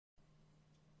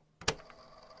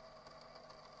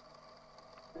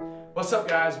What's up,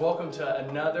 guys? Welcome to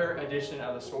another edition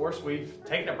of The Source. We've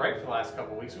taken a break for the last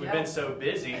couple of weeks. We've been so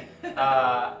busy,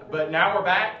 but now we're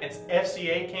back. It's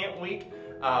FCA Camp Week.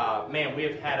 Man, we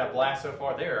have had a blast so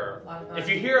far. If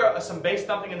you hear some bass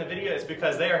thumping in the video, it's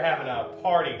because they are having a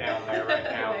party down there right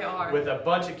now. They are. With a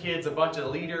bunch of kids, a bunch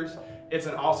of leaders. It's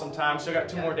an awesome time. Still got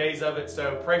 2 more days of it,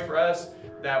 so pray for us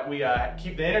that we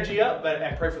keep the energy up,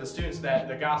 and pray for the students that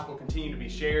the gospel continue to be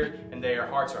shared and their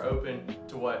hearts are open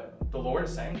to what the Lord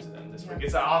is saying to them this week.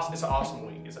 It's an awesome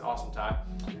week. It's an awesome time.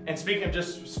 And speaking of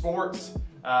just sports,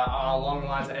 along the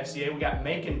lines of FCA, we got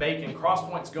Make and Bacon.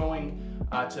 Crosspoint's going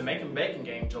to Make and Bacon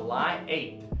game July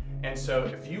 8th. And so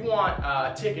if you want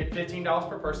a ticket, $15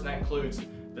 per person, that includes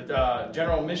the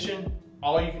general admission,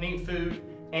 all you can eat food,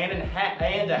 and a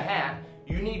hat,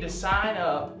 you need to sign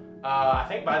up, I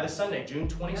think by this Sunday, June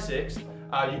 26th.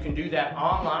 You can do that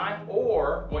online,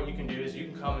 or what you can do is you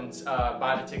can come and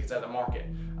buy the tickets at the market.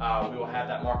 We will have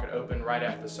that market open right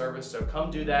after the service, so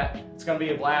come do that. It's going to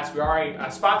be a blast. We already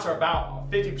spots are about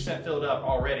 50% filled up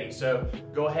already, so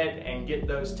go ahead and get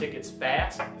those tickets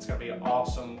fast. It's going to be an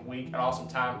awesome week, an awesome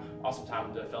time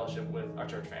to fellowship with our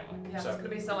church family. Yeah, so, it's going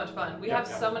to be so much fun. We have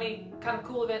so many kind of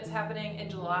cool events happening in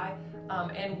July,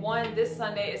 and one this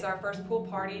Sunday is our first pool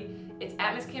party. It's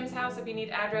at Miss Kim's house. If you need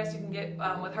address, you can get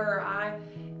with her or I.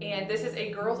 And this is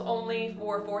a girls only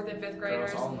for 4th and 5th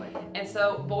graders. Girls only. And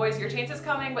so, boys, your chance is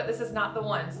coming, but this is not the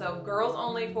one. So, girls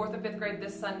only, 4th and 5th grade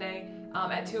this Sunday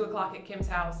at 2 o'clock at Kim's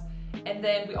house. And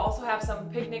then we also have some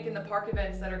picnic in the park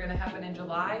events that are going to happen in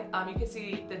July. You can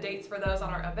see the dates for those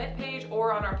on our event page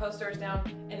or on our posters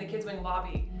down in the Kids Wing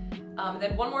lobby.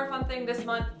 Then one more fun thing this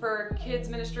month for kids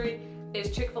ministry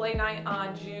is Chick-fil-A night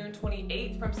on June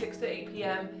 28th from 6 to 8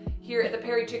 p.m. here at the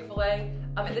Perry Chick-fil-A.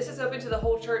 And this is open to the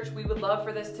whole church. We would love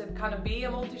for this to kind of be a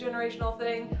multi-generational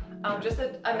thing. Just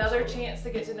another chance to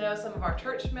get to know some of our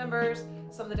church members,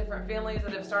 some of the different families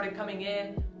that have started coming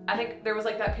in. I think there was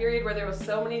like that period where there was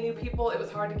so many new people, it was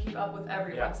hard to keep up with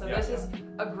everyone. This is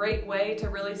a great way to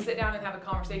really sit down and have a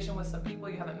conversation with some people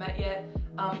you haven't met yet,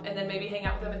 and then maybe hang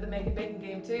out with them at the Make and Bacon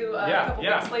game too a couple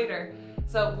weeks later.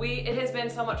 So it has been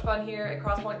so much fun here at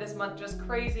Crosspoint this month, just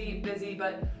crazy busy,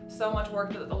 but so much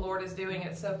work that the Lord is doing.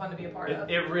 It's so fun to be a part of.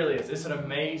 It really is. It's an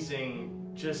amazing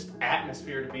just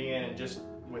atmosphere to be in, and just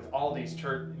with all these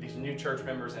new church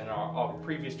members and our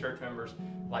previous church members,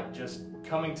 like just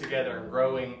coming together and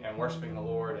growing and worshiping the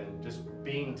Lord and just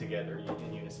being together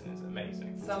in unison is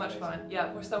amazing. So much fun.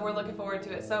 Yeah, so we're looking forward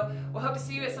to it. So we'll hope to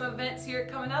see you at some events here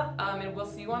coming up, and we'll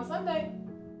see you on Sunday.